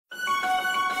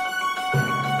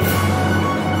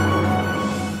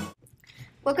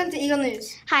Welcome to Eagle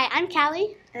News. Hi, I'm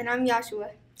Callie. And I'm Joshua.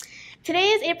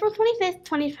 Today is April 25th,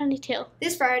 2022.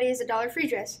 This Friday is a $1 free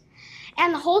dress.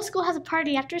 And the whole school has a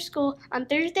party after school on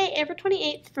Thursday, April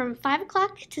 28th from 5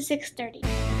 o'clock to 6:30.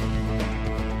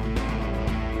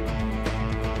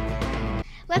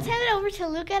 Let's head it over to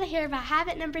Luca to hear about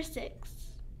habit number 6.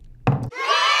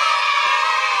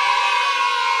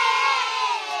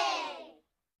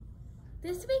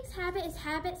 This week's habit is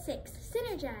habit 6,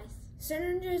 synergize.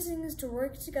 Synergizing is to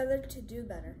work together to do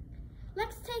better.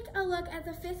 Let's take a look at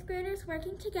the 5th graders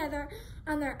working together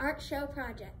on their art show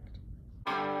project.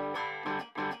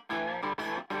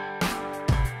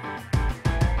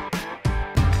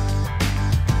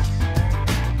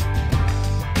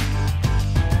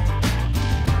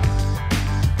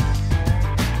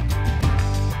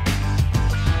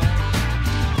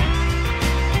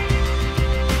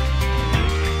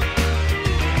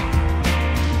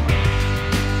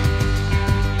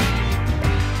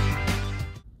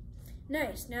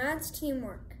 Nice, now that's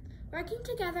teamwork. Working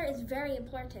together is very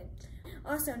important.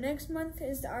 Also, next month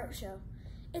is the art show.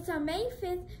 It's on May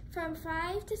 5th from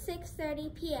 5 to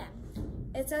 6:30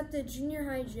 p.m. It's at the junior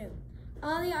high gym.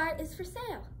 All the art is for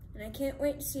sale. And I can't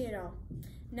wait to see it all.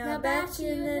 Now back to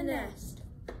you in the nest.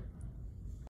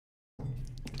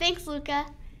 Thanks, Luca.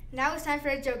 Now it's time for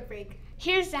a joke break.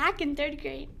 Here's Zach in 3rd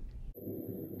grade.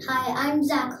 Hi, I'm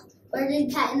Zach. Where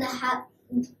did Cat in the Hat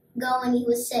go when he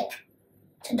was sick?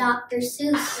 To Dr.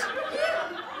 Seuss.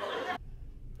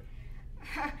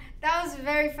 That was a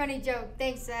very funny joke.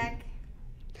 Thanks, Zach.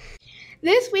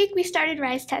 This week we started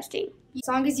RISE testing. As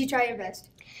long as you try your best.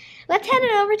 Let's hand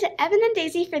it over to Evan and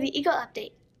Daisy for the Eagle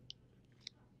update.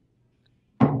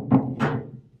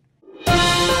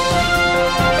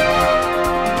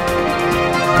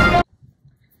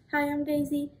 Hi, I'm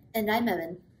Daisy. And I'm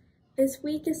Evan. This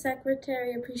week is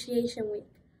Secretary Appreciation Week.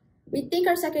 We thank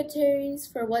our secretaries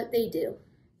for what they do.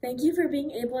 Thank you for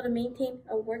being able to maintain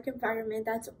a work environment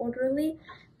that's orderly,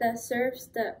 that serves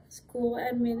the school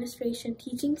administration,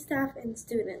 teaching staff, and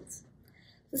students.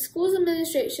 The school's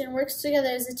administration works together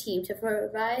as a team to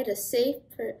provide a safe,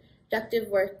 productive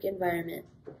work environment.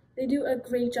 They do a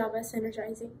great job at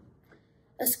synergizing.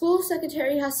 A school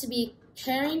secretary has to be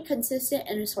caring, consistent,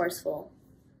 and resourceful.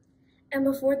 And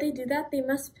before they do that, they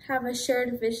must have a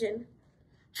shared vision.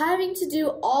 Having to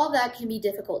do all that can be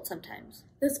difficult sometimes.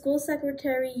 The school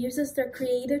secretary uses their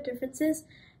creative differences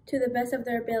to the best of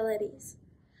their abilities.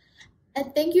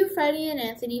 And thank you, Freddie and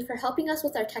Anthony, for helping us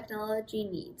with our technology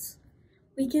needs.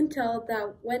 We can tell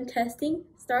that when testing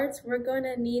starts, we're going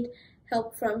to need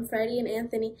help from Freddie and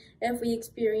Anthony if we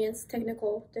experience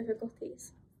technical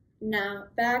difficulties. Now,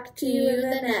 back to you in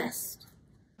the nest.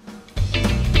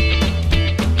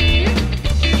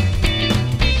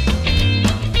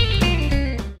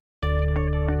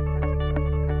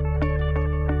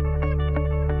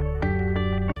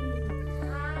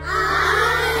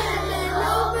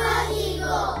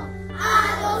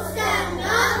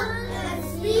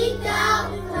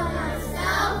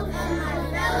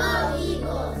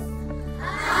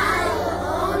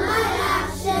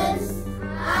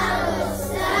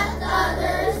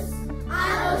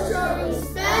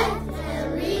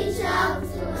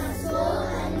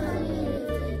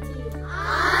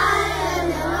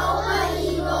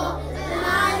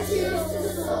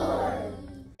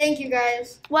 Thank you,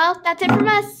 guys. Well, that's it from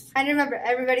us. And remember,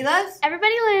 everybody loves,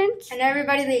 Everybody learns. and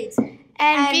everybody leads.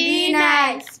 And be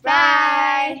nice.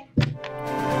 Bye.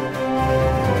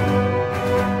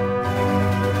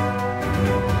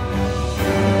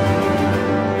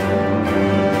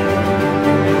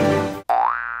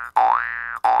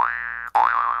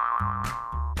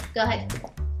 Go ahead.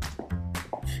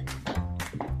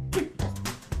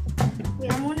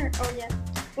 Wait, I'm wondering. Oh, yeah.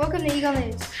 Welcome to Eagle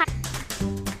News.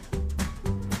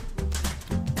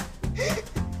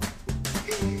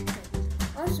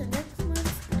 Also, next month,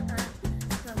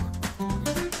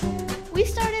 We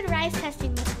started RISE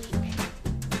testing this week.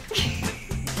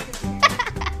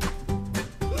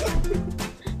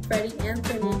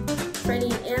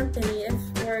 Freddie and Anthony, if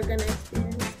we're going to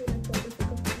experience technical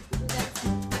difficulties.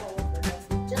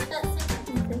 Just that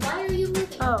sentence. Why are you moving?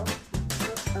 Oh.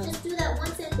 Just do that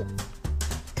one sentence.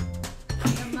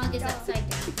 The mug is upside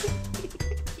down.